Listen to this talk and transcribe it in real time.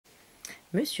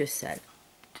Monsieur Sale.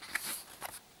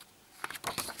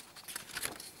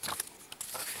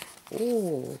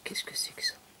 Oh, qu'est-ce que c'est que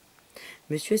ça?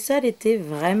 Monsieur Sale était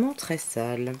vraiment très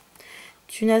sale.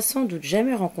 Tu n'as sans doute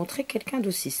jamais rencontré quelqu'un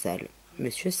d'aussi sale.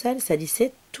 Monsieur Sale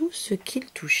salissait tout ce qu'il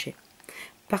touchait.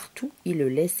 Partout, il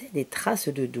laissait des traces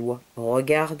de doigts.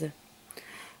 Regarde.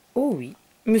 Oh oui,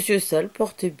 Monsieur Sale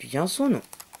portait bien son nom.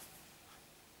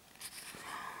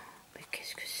 Mais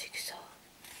qu'est-ce que c'est que ça?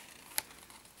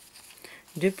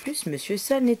 De plus, Monsieur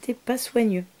Sale n'était pas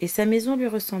soigneux, et sa maison lui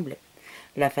ressemblait.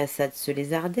 La façade se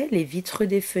lézardait, les vitres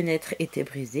des fenêtres étaient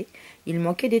brisées, il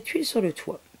manquait des tuiles sur le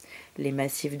toit. Les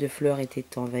massifs de fleurs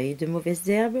étaient envahis de mauvaises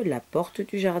herbes, la porte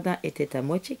du jardin était à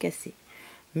moitié cassée.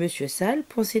 Monsieur Sale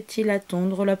pensait-il à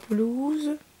tondre la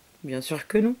pelouse? Bien sûr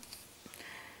que non.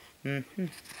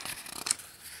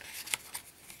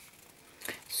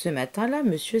 Ce matin-là,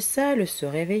 Monsieur Sale se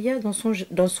réveilla dans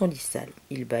son lit sale.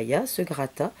 Il bâilla, se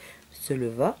gratta, se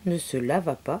leva, ne se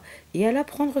lava pas et alla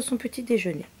prendre son petit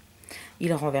déjeuner.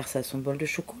 Il renversa son bol de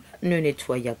chocolat, ne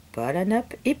nettoya pas la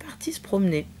nappe et partit se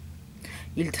promener.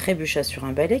 Il trébucha sur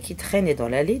un balai qui traînait dans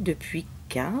l'allée depuis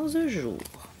 15 jours.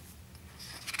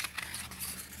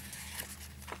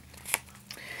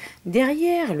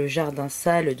 Derrière le jardin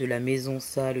sale de la maison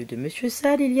sale de Monsieur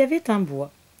Sale, il y avait un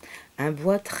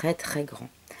bois très très grand,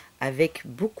 avec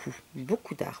beaucoup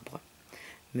d'arbres.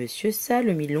 Monsieur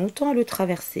Sale mit longtemps à le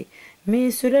traverser, mais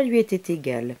cela lui était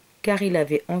égal, car il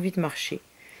avait envie de marcher.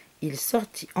 Il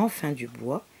sortit enfin du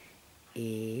bois,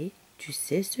 et tu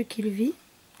sais ce qu'il vit?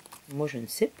 Moi, je ne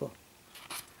sais pas.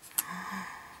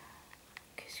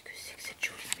 Qu'est-ce que c'est que cette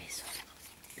jolie maison?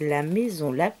 La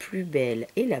maison la plus belle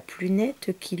et la plus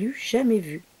nette qu'il eût jamais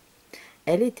vue.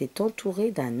 Elle était entourée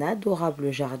d'un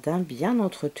adorable jardin bien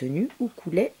entretenu où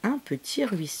coulait un petit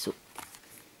ruisseau.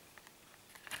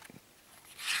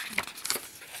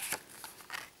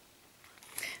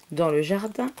 Dans le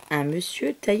jardin, un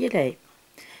monsieur taillait la haie.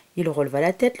 Il releva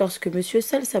la tête lorsque Monsieur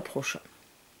Sale s'approcha.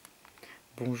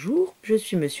 « Bonjour, je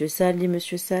suis Monsieur Sale, dit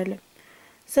Monsieur Sale. »«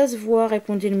 Ça se voit,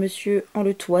 répondit le monsieur en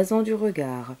le toisant du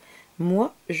regard.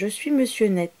 Moi, je suis Monsieur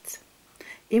Net. »«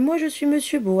 Et moi, je suis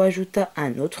Monsieur Beau, ajouta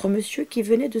un autre monsieur qui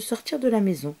venait de sortir de la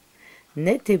maison.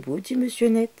 Net et beau, dit Monsieur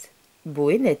Net. Beau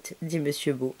et net, dit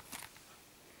Monsieur Beau.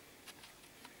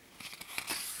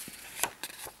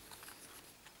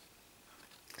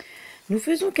 Nous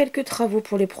faisons quelques travaux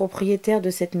pour les propriétaires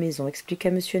de cette maison,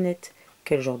 expliqua Monsieur Net.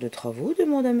 Quel genre de travaux?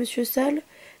 Demanda Monsieur Sale.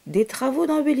 Des travaux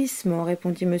d'embellissement,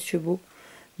 répondit Monsieur Beau.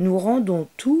 Nous rendons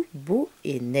tout beau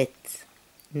et net.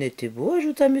 Net et beau,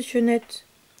 ajouta Monsieur Net.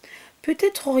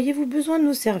 Peut-être auriez-vous besoin de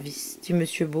nos services, dit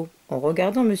Monsieur Beau, en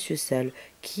regardant Monsieur Sale,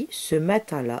 qui, ce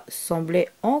matin-là, semblait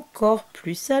encore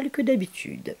plus sale que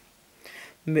d'habitude.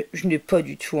 Mais je n'ai pas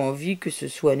du tout envie que ce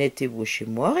soit net et beau chez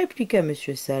moi, répliqua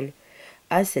Monsieur Sale.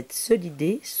 À cette seule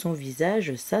idée, son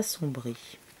visage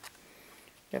s'assombrit.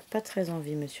 Il n'a pas très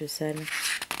envie, Monsieur Sale.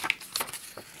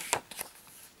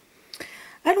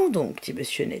 Allons donc, dit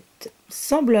Monsieur Net.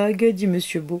 Sans blague, dit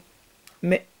Monsieur Beau.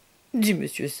 Mais, dit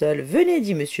Monsieur Sale. Venez,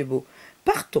 dit Monsieur Beau.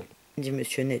 Partons, dit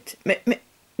Monsieur Net. Mais,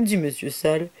 dit Monsieur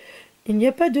Sale. Il n'y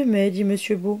a pas de mais, dit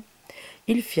Monsieur Beau.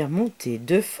 Ils firent monter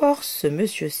de force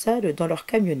Monsieur Sale dans leur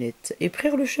camionnette et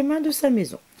prirent le chemin de sa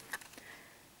maison.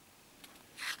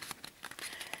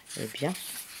 Eh bien,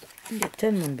 il y a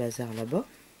tellement de bazar là-bas.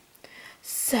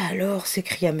 Ça alors,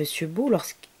 s'écria Monsieur Beau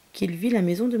lorsqu'il vit la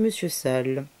maison de Monsieur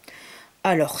Sale.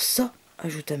 Alors ça,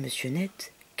 ajouta Monsieur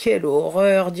Net. Quelle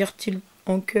horreur, dirent-ils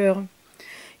en chœur.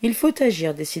 Il faut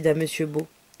agir, décida Monsieur Beau.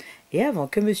 Et avant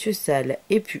que Monsieur Sale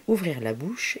ait pu ouvrir la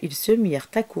bouche, ils se mirent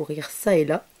à courir çà et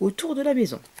là autour de la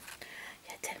maison.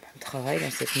 Il y a tellement de travail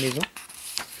dans cette maison.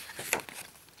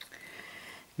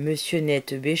 Monsieur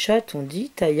Net bêcha, tondit,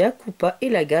 tailla, coupa,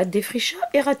 élagua, défricha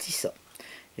et ratissa.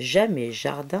 Jamais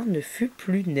jardin ne fut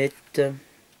plus net.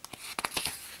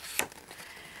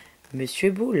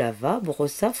 Monsieur Beau lava,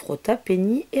 brossa, frotta,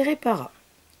 peignit et répara.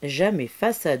 Jamais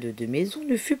façade de maison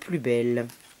ne fut plus belle.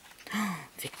 Oh,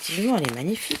 effectivement, elle est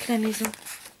magnifique, la maison.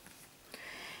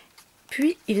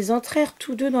 Puis ils entrèrent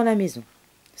tous deux dans la maison.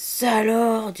 Ça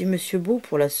alors, dit Monsieur Beau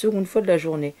pour la seconde fois de la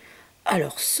journée.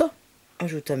 Alors ça,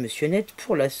 ajouta Monsieur Net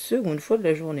pour la seconde fois de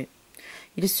la journée.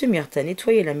 Ils se mirent à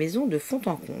nettoyer la maison de fond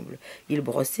en comble. Ils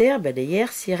brossèrent,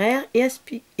 balayèrent, cirèrent et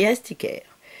astiquèrent.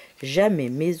 Jamais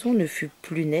maison ne fut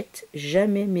plus nette,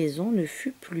 jamais maison ne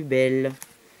fut plus belle.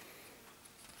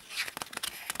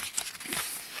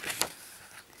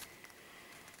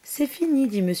 C'est fini,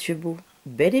 dit Monsieur Beau.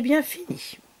 Bel et bien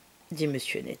fini, dit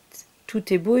Monsieur Net.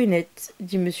 Tout est beau et net,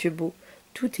 dit Monsieur Beau.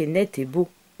 Tout est net et beau,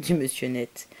 dit Monsieur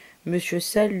Net. Monsieur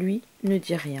Sale, lui, ne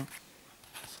dit rien.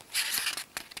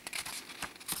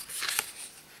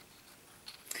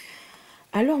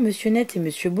 Alors Monsieur Net et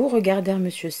Monsieur Beau regardèrent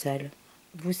Monsieur Sale.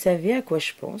 « Vous savez à quoi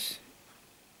je pense ?»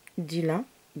 dit l'un.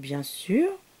 « Bien sûr, »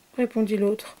 répondit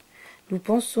l'autre. « Nous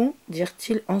pensons,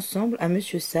 dirent-ils ensemble à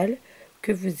Monsieur Sale,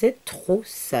 que vous êtes trop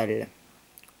sale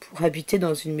pour habiter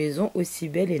dans une maison aussi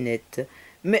belle et nette. »«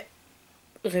 Mais, »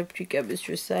 répliqua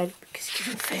Monsieur Sale, « qu'est-ce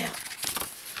qu'ils vont faire ?»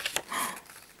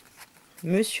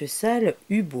 Monsieur Sale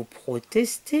eut beau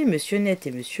protester, Monsieur Net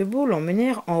et Monsieur Beau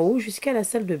l'emmenèrent en haut jusqu'à la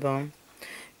salle de bain.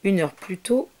 1 heure plus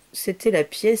tôt, c'était la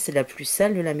pièce la plus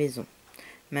sale de la maison.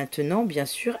 Maintenant, bien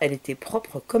sûr, elle était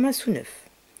propre comme un sous-neuf.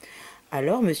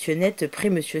 Alors Monsieur Net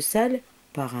prit Monsieur Sale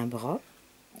par un bras,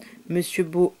 Monsieur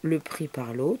Beau le prit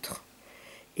par l'autre,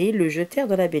 et le jetèrent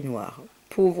dans la baignoire.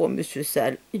 Pauvre Monsieur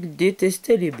Sale, il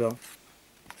détestait les bains.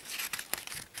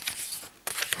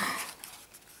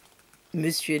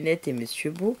 Monsieur Net et Monsieur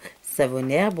Beau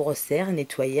savonnèrent, brossèrent,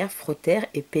 nettoyèrent, frottèrent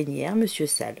et peignèrent Monsieur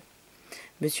Sale.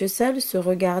 Monsieur Sale se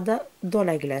regarda dans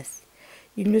la glace.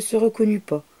 Il ne se reconnut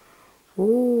pas.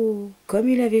 Oh, comme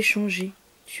il avait changé.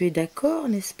 Tu es d'accord,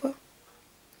 n'est-ce pas?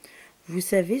 Vous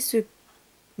savez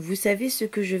ce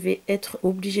que je vais être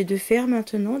obligé de faire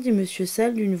maintenant, dit Monsieur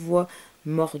Sale d'une voix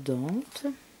mordante.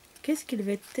 Qu'est-ce qu'il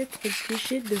va être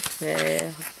obligé de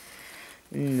faire?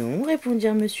 Non,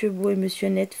 répondirent Monsieur Beau et Monsieur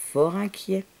Net, fort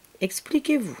inquiets.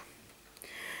 Expliquez-vous.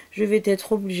 Je vais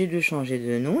être obligé de changer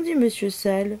de nom, dit Monsieur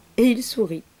Sale, et il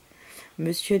sourit.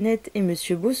 Monsieur Net et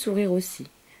Monsieur Beau sourirent aussi.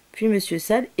 Puis Monsieur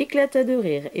Sale éclata de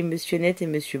rire, et Monsieur Net et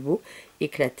Monsieur Beau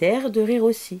éclatèrent de rire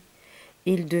aussi.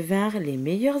 Ils devinrent les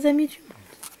meilleurs amis du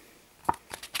monde.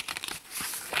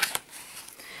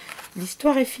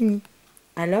 L'histoire est finie.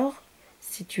 Alors,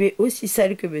 si tu es aussi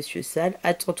sale que Monsieur Sale,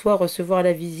 attends-toi à recevoir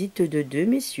la visite de 2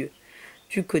 messieurs.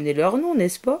 Tu connais leur nom,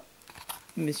 n'est-ce pas?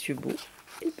 Monsieur Beau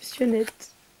et Monsieur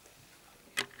Net.